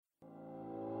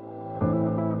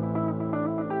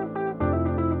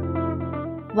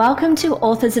Welcome to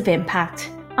Authors of Impact.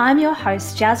 I'm your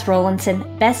host, Jazz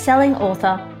Rawlinson, best-selling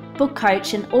author, book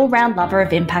coach, and all-round lover of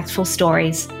impactful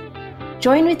stories.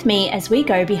 Join with me as we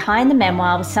go behind the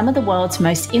memoir with some of the world's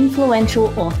most influential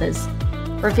authors,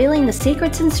 revealing the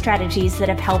secrets and strategies that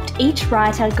have helped each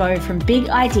writer go from big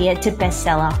idea to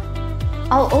bestseller.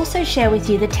 I'll also share with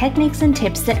you the techniques and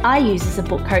tips that I use as a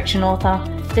book coach and author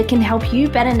that can help you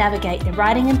better navigate the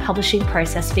writing and publishing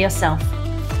process for yourself.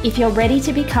 If you're ready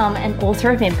to become an author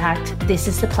of impact, this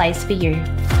is the place for you.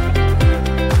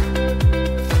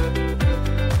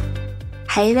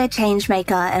 Hey there,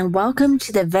 Changemaker, and welcome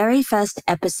to the very first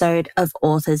episode of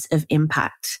Authors of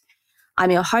Impact. I'm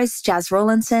your host, Jazz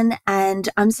Rawlinson, and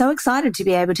I'm so excited to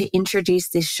be able to introduce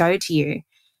this show to you.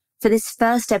 For this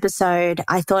first episode,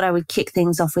 I thought I would kick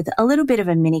things off with a little bit of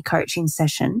a mini coaching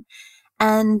session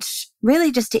and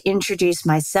really just to introduce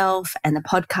myself and the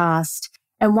podcast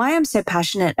and why I'm so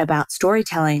passionate about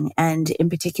storytelling and in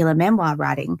particular memoir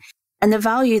writing and the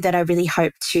value that I really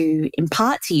hope to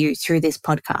impart to you through this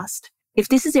podcast. If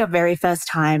this is your very first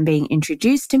time being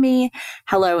introduced to me,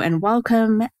 hello and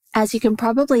welcome. As you can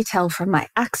probably tell from my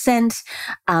accent,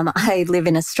 I live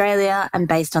in Australia. I'm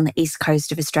based on the east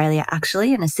coast of Australia,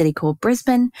 actually, in a city called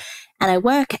Brisbane. And I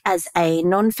work as a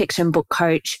non-fiction book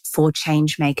coach for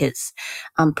change makers,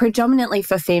 predominantly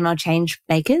for female change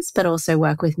makers, but also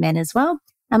work with men as well.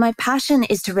 And my passion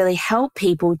is to really help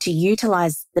people to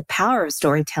utilize the power of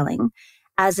storytelling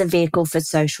as a vehicle for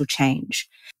social change.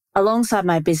 Alongside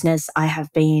my business, I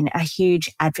have been a huge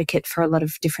advocate for a lot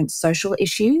of different social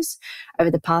issues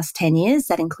over the past 10 years.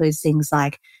 That includes things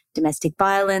like domestic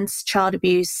violence, child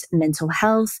abuse, mental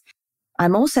health.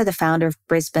 I'm also the founder of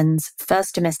Brisbane's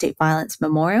first domestic violence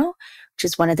memorial, which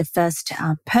is one of the first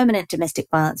permanent domestic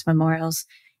violence memorials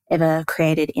ever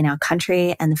created in our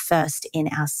country and the first in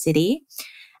our city.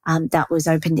 That was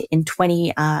opened in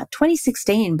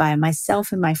 2016 by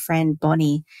myself and my friend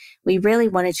Bonnie. We really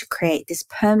wanted to create this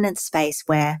permanent space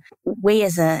where we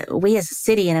as a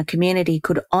city and a community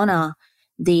could honor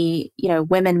the,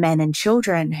 women, men and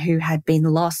children who had been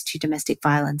lost to domestic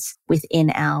violence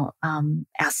within our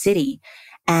city,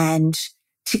 and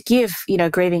to give,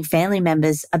 grieving family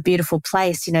members a beautiful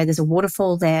place. There's a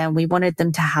waterfall there, and we wanted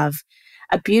them to have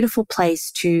a beautiful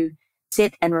place to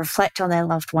sit and reflect on their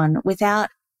loved one without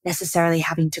necessarily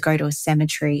having to go to a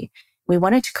cemetery. We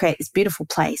wanted to create this beautiful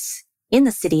place in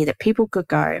the city that people could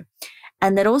go,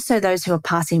 and that also those who are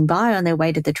passing by on their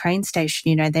way to the train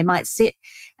station, they might sit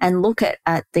and look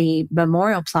at the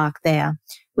memorial plaque there,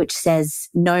 which says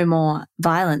no more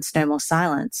violence, no more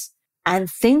silence, and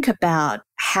think about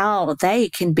how they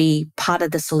can be part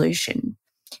of the solution,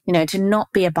 to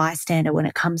not be a bystander when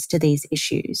it comes to these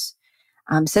issues.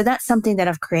 So that's something that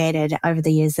I've created over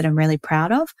the years that I'm really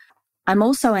proud of. I'm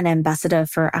also an ambassador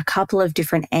for a couple of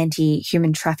different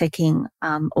anti-human trafficking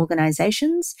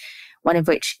organizations, one of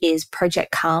which is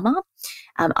Project Karma.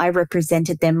 I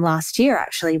represented them last year,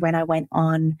 actually, when I went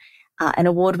on an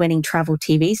award-winning travel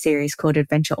TV series called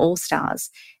Adventure All-Stars.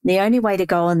 The only way to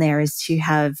go on there is to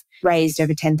have raised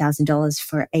over $10,000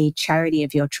 for a charity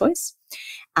of your choice.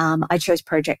 I chose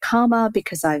Project Karma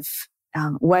because I've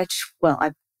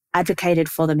advocated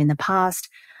for them in the past.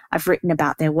 I've written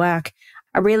about their work.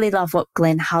 I really love what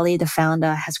Glenn Hulley, the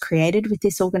founder, has created with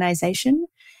this organization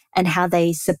and how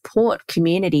they support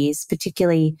communities,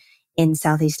 particularly in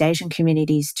Southeast Asian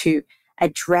communities, to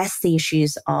address the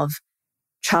issues of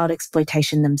child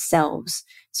exploitation themselves.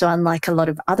 So unlike a lot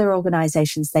of other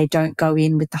organizations, they don't go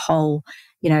in with the whole,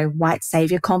 white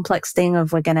savior complex thing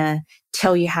of we're going to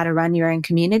tell you how to run your own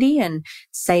community and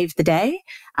save the day.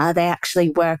 They actually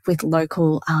work with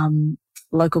local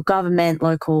government,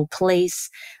 local police,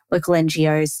 local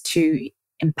NGOs to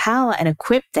empower and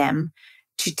equip them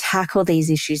to tackle these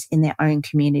issues in their own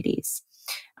communities.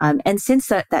 And since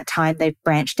that time, they've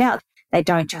branched out. They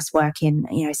don't just work in,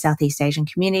 Southeast Asian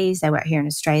communities. They work here in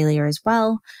Australia as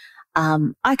well.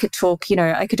 I could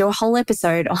do a whole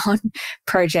episode on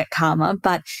Project Karma,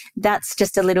 but that's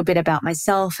just a little bit about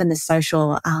myself and the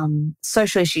social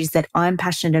issues that I'm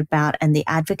passionate about and the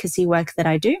advocacy work that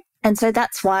I do. And so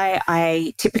that's why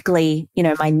I typically,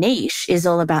 my niche is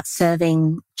all about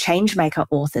serving changemaker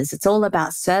authors. It's all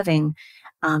about serving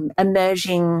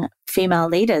emerging female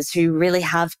leaders who really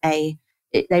have a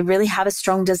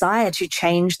strong desire to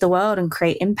change the world and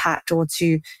create impact, or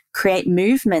to create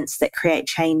movements that create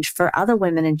change for other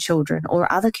women and children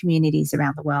or other communities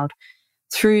around the world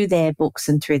through their books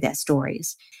and through their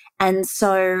stories. And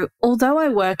so although I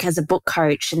work as a book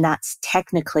coach, and that's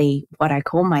technically what I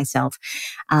call myself,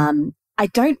 I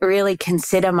don't really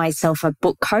consider myself a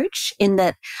book coach in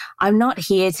that I'm not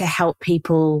here to help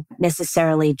people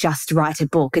necessarily just write a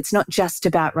book. It's not just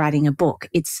about writing a book.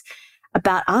 It's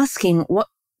about asking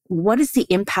what is the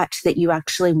impact that you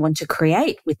actually want to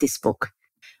create with this book?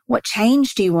 What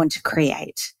change do you want to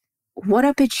create? What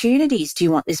opportunities do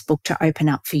you want this book to open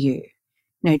up for you?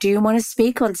 Do you want to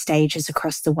speak on stages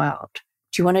across the world?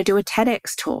 Do you want to do a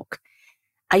TEDx talk?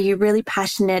 Are you really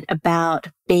passionate about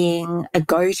being a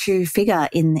go-to figure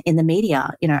in the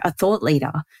media, a thought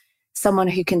leader, someone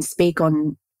who can speak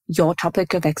on your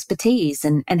topic of expertise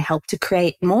and help to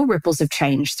create more ripples of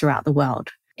change throughout the world?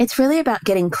 It's really about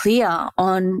getting clear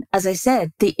on, as I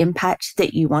said, the impact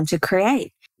that you want to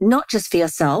create, not just for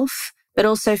yourself, but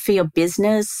also for your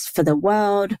business, for the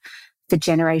world, for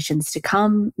generations to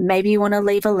come. Maybe you want to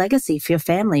leave a legacy for your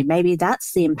family. Maybe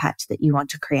that's the impact that you want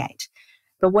to create.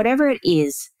 But whatever it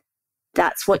is,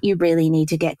 that's what you really need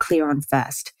to get clear on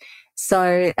first.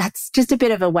 So that's just a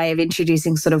bit of a way of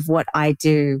introducing sort of what I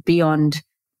do beyond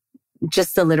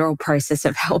just the literal process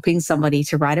of helping somebody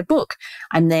to write a book.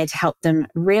 I'm there to help them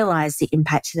realize the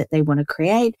impact that they want to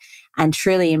create and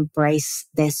truly embrace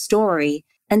their story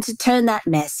and to turn that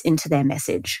mess into their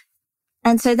message.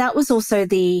 And so that was also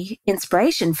the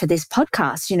inspiration for this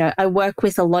podcast. I work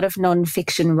with a lot of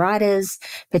nonfiction writers,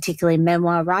 particularly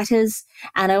memoir writers.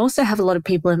 And I also have a lot of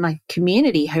people in my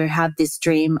community who have this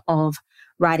dream of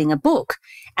writing a book.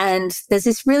 And there's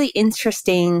this really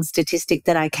interesting statistic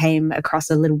that I came across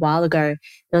a little while ago.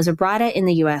 There was a writer in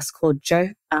the US called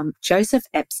Joseph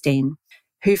Epstein,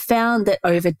 who found that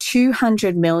over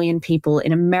 200 million people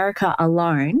in America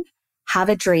alone have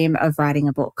a dream of writing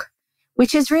a book,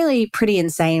 which is really pretty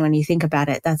insane when you think about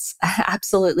it. That's an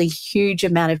absolutely huge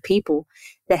amount of people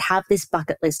that have this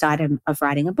bucket list item of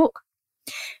writing a book.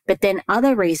 But then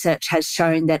other research has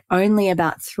shown that only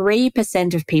about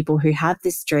 3% of people who have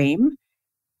this dream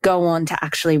go on to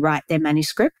actually write their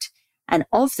manuscript. And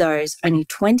of those, only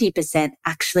 20%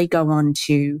 actually go on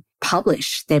to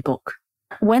publish their book.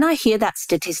 When I hear that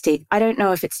statistic, I don't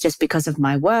know if it's just because of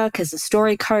my work as a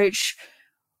story coach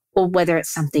or whether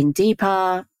it's something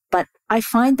deeper, but I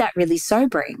find that really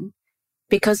sobering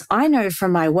because I know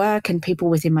from my work and people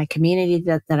within my community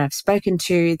that I've spoken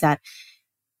to that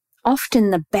often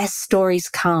the best stories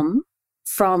come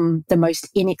from the most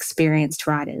inexperienced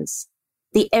writers,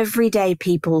 the everyday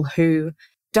people who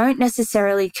don't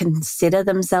necessarily consider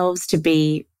themselves to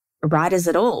be writers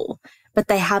at all, but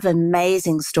they have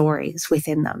amazing stories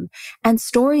within them and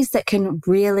stories that can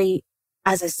really,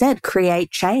 as I said, create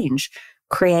change,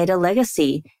 create a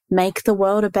legacy, make the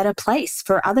world a better place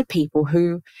for other people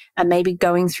who are maybe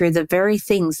going through the very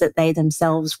things that they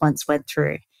themselves once went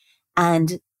through.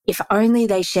 And if only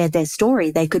they shared their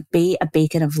story, they could be a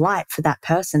beacon of light for that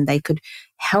person. They could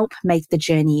help make the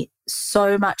journey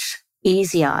so much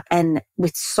easier and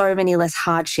with so many less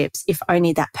hardships if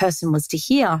only that person was to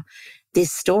hear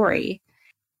this story.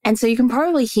 And so you can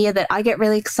probably hear that I get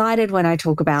really excited when I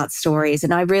talk about stories,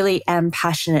 and I really am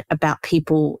passionate about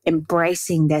people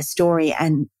embracing their story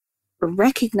and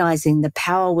recognizing the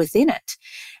power within it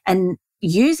and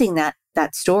using that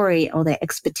story or their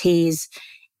expertise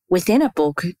within a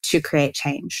book to create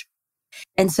change.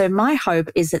 And so my hope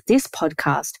is that this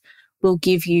podcast will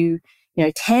give you,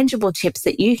 tangible tips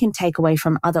that you can take away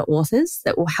from other authors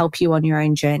that will help you on your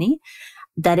own journey,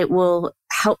 that it will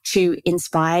help to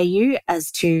inspire you as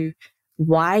to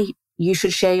why you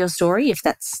should share your story if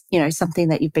that's, something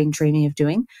that you've been dreaming of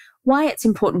doing, why it's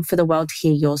important for the world to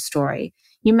hear your story.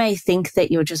 You may think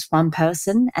that you're just one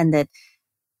person and that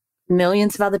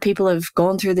millions of other people have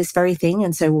gone through this very thing.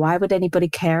 And so why would anybody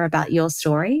care about your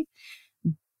story?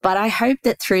 But I hope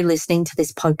that through listening to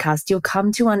this podcast, you'll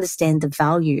come to understand the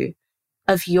value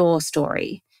of your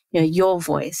story, your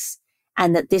voice,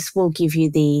 and that this will give you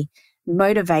the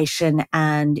motivation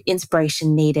and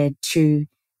inspiration needed to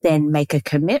then make a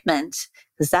commitment,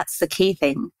 because that's the key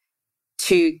thing,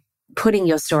 to putting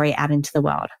your story out into the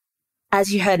world.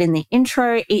 As you heard in the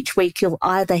intro, each week you'll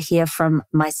either hear from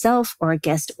myself or a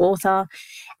guest author.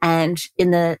 And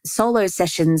in the solo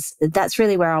sessions, that's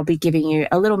really where I'll be giving you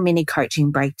a little mini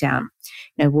coaching breakdown.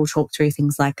 We'll talk through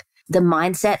things like the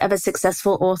mindset of a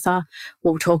successful author.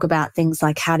 We'll talk about things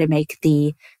like how to make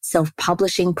the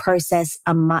self-publishing process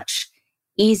a much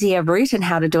easier route and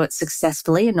how to do it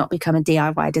successfully and not become a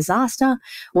DIY disaster.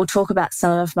 We'll talk about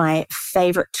some of my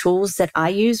favorite tools that I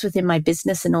use within my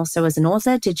business and also as an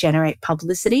author to generate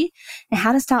publicity and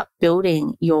how to start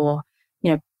building your,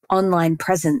 online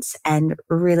presence and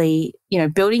really,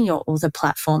 building your author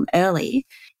platform early.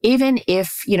 Even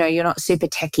if, you're not super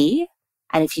techie,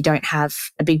 and if you don't have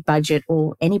a big budget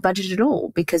or any budget at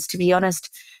all. Because to be honest,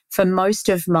 for most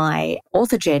of my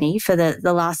author journey for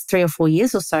the last 3 or 4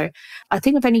 years or so, I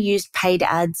think I've only used paid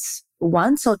ads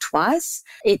once or twice.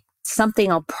 It's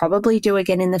something I'll probably do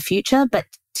again in the future, but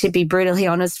to be brutally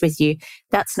honest with you,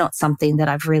 that's not something that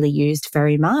I've really used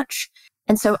very much.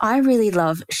 And so I really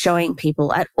love showing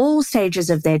people at all stages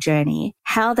of their journey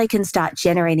how they can start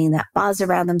generating that buzz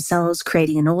around themselves,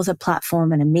 creating an author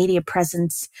platform and a media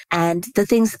presence, and the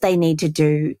things that they need to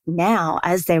do now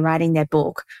as they're writing their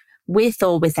book with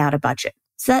or without a budget.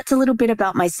 So that's a little bit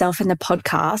about myself and the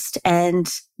podcast.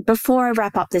 And before I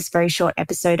wrap up this very short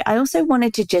episode, I also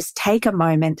wanted to just take a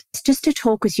moment just to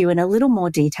talk with you in a little more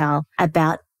detail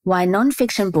about why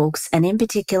nonfiction books, and in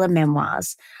particular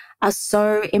memoirs, are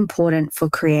so important for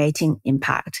creating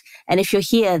impact. And if you're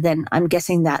here, then I'm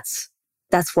guessing that's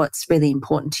what's really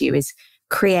important to you, is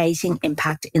creating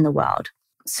impact in the world.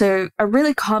 So a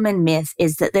really common myth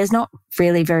is that there's not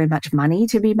really very much money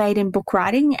to be made in book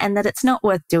writing and that it's not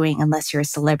worth doing unless you're a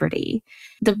celebrity.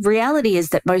 The reality is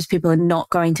that most people are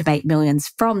not going to make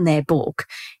millions from their book.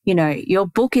 You know, your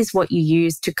book is what you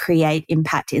use to create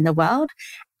impact in the world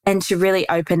and to really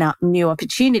open up new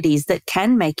opportunities that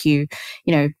can make you,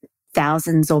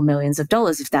 thousands or millions of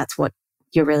dollars if that's what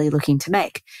you're really looking to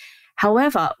make.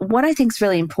 However, what I think is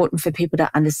really important for people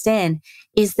to understand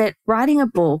is that writing a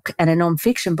book, and a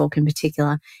nonfiction book in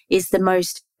particular, is the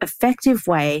most effective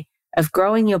way of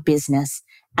growing your business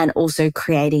and also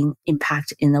creating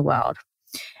impact in the world.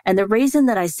 And the reason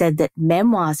that I said that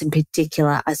memoirs in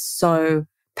particular are so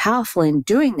powerful in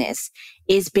doing this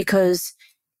is because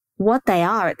what they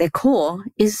are at their core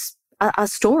are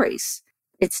stories.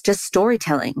 It's just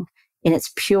storytelling in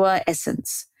its pure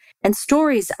essence. And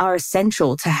stories are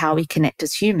essential to how we connect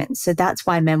as humans. So that's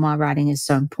why memoir writing is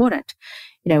so important.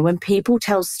 When people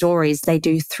tell stories, they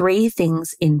do 3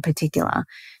 things in particular.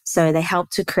 So they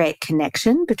help to create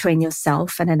connection between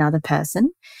yourself and another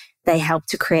person. They help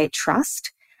to create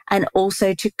trust and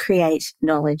also to create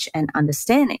knowledge and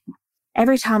understanding.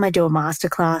 Every time I do a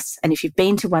masterclass, and if you've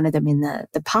been to one of them in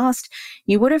the past,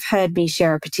 you would have heard me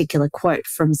share a particular quote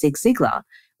from Zig Ziglar,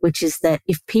 which is that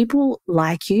if people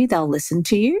like you, they'll listen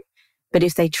to you. But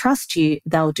if they trust you,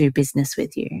 they'll do business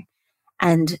with you.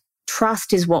 And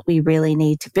trust is what we really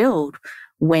need to build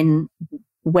when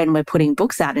we're putting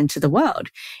books out into the world.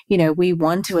 We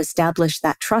want to establish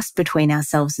that trust between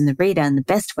ourselves and the reader. And the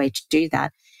best way to do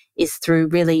that is through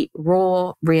really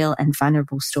raw, real, and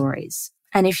vulnerable stories.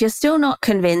 And if you're still not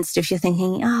convinced, if you're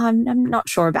thinking, I'm not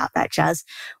sure about that, Jazz,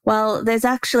 well, there's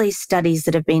actually studies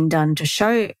that have been done to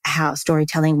show how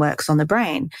storytelling works on the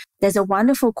brain. There's a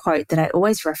wonderful quote that I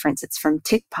always reference. It's from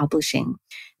Tick Publishing.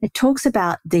 It talks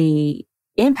about the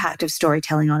impact of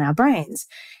storytelling on our brains.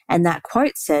 And that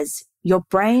quote says, "Your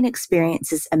brain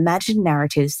experiences imagined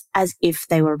narratives as if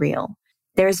they were real.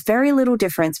 There is very little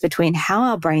difference between how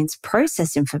our brains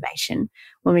process information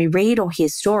when we read or hear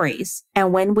stories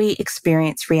and when we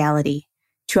experience reality.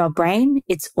 To our brain,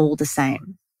 it's all the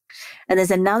same." And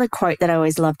there's another quote that I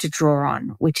always love to draw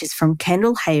on, which is from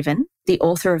Kendall Haven, the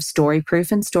author of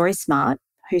Storyproof and Story Smart,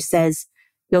 who says,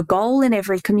 "Your goal in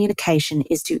every communication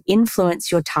is to influence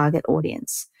your target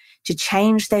audience, to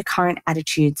change their current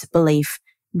attitudes, belief,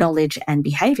 knowledge, and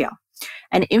behavior.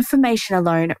 And information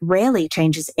alone rarely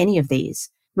changes any of these.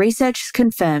 Research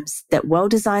confirms that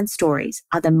well-designed stories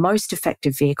are the most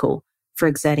effective vehicle for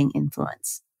exerting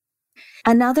influence."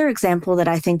 Another example that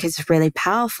I think is really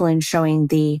powerful in showing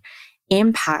the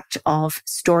impact of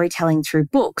storytelling through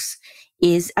books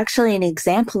is actually an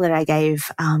example that I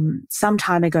gave some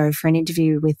time ago for an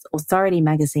interview with Authority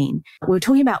magazine. We were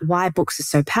talking about why books are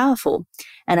so powerful.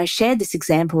 And I shared this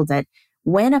example that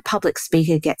when a public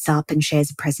speaker gets up and shares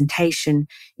a presentation,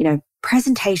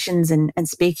 presentations and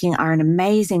speaking are an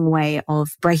amazing way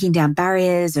of breaking down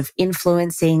barriers, of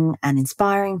influencing and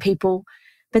inspiring people.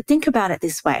 But think about it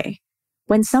this way.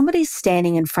 When somebody's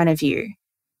standing in front of you,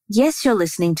 yes, you're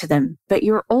listening to them, but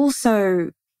you're also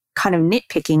kind of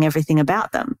nitpicking everything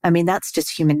about them. I mean, that's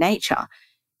just human nature.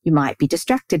 You might be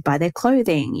distracted by their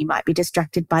clothing. You might be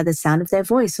distracted by the sound of their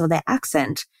voice or their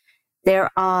accent.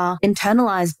 There are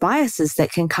internalized biases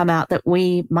that can come out that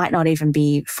we might not even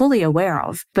be fully aware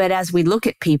of. But as we look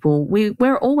at people,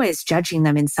 we're always judging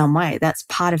them in some way. That's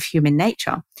part of human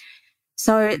nature.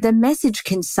 So the message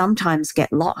can sometimes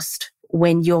get lost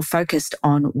when you're focused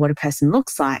on what a person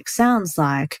looks like, sounds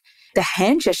like, the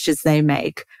hand gestures they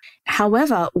make.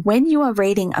 However, when you are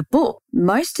reading a book,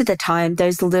 most of the time,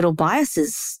 those little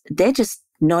biases, they're just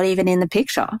not even in the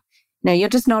picture. Now, you're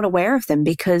just not aware of them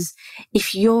because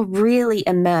if you're really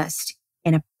immersed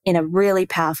in a in a really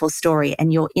powerful story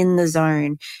and you're in the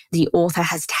zone, the author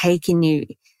has taken you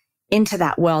into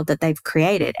that world that they've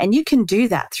created. And you can do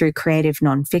that through creative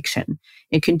nonfiction.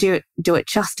 You can do it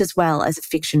just as well as a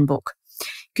fiction book.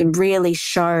 You can really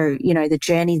show, the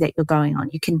journey that you're going on.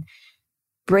 You can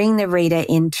bring the reader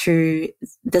into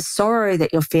the sorrow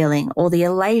that you're feeling, or the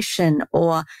elation,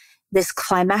 or this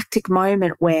climactic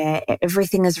moment where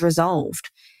everything is resolved.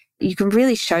 You can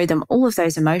really show them all of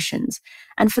those emotions.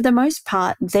 And for the most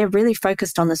part, they're really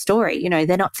focused on the story.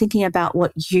 They're not thinking about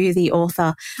what you, the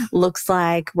author, looks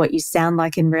like, what you sound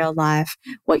like in real life,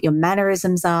 what your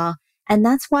mannerisms are. And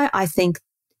that's why I think,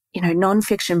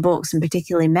 nonfiction books, and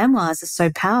particularly memoirs, are so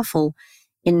powerful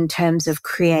in terms of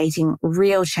creating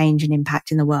real change and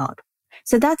impact in the world.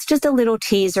 So that's just a little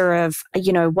teaser of,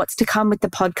 what's to come with the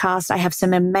podcast. I have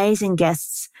some amazing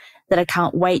guests that I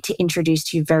can't wait to introduce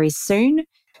to you very soon.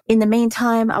 In the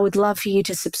meantime, I would love for you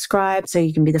to subscribe so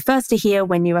you can be the first to hear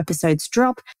when new episodes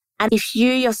drop. And if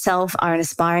you yourself are an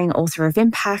aspiring author of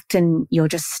impact and you're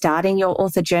just starting your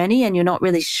author journey and you're not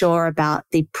really sure about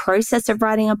the process of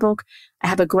writing a book, I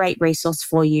have a great resource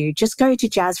for you. Just go to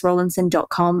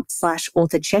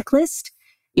jazrowlinson.com/author checklist.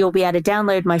 You'll be able to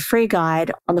download my free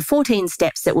guide on the 14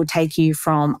 steps that will take you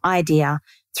from idea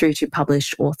through to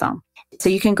published author. So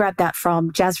you can grab that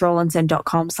from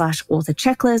jazrowlinson.com/author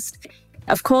checklist.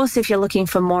 Of course, if you're looking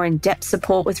for more in-depth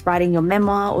support with writing your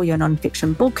memoir or your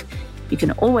nonfiction book, you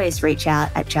can always reach out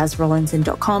at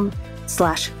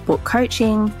jazrowlinson.com/book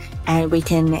coaching, and we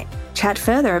can chat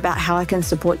further about how I can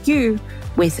support you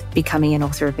with becoming an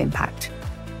author of impact.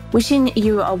 Wishing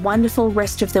you a wonderful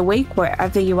rest of the week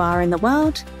wherever you are in the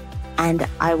world, and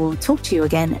I will talk to you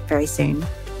again very soon.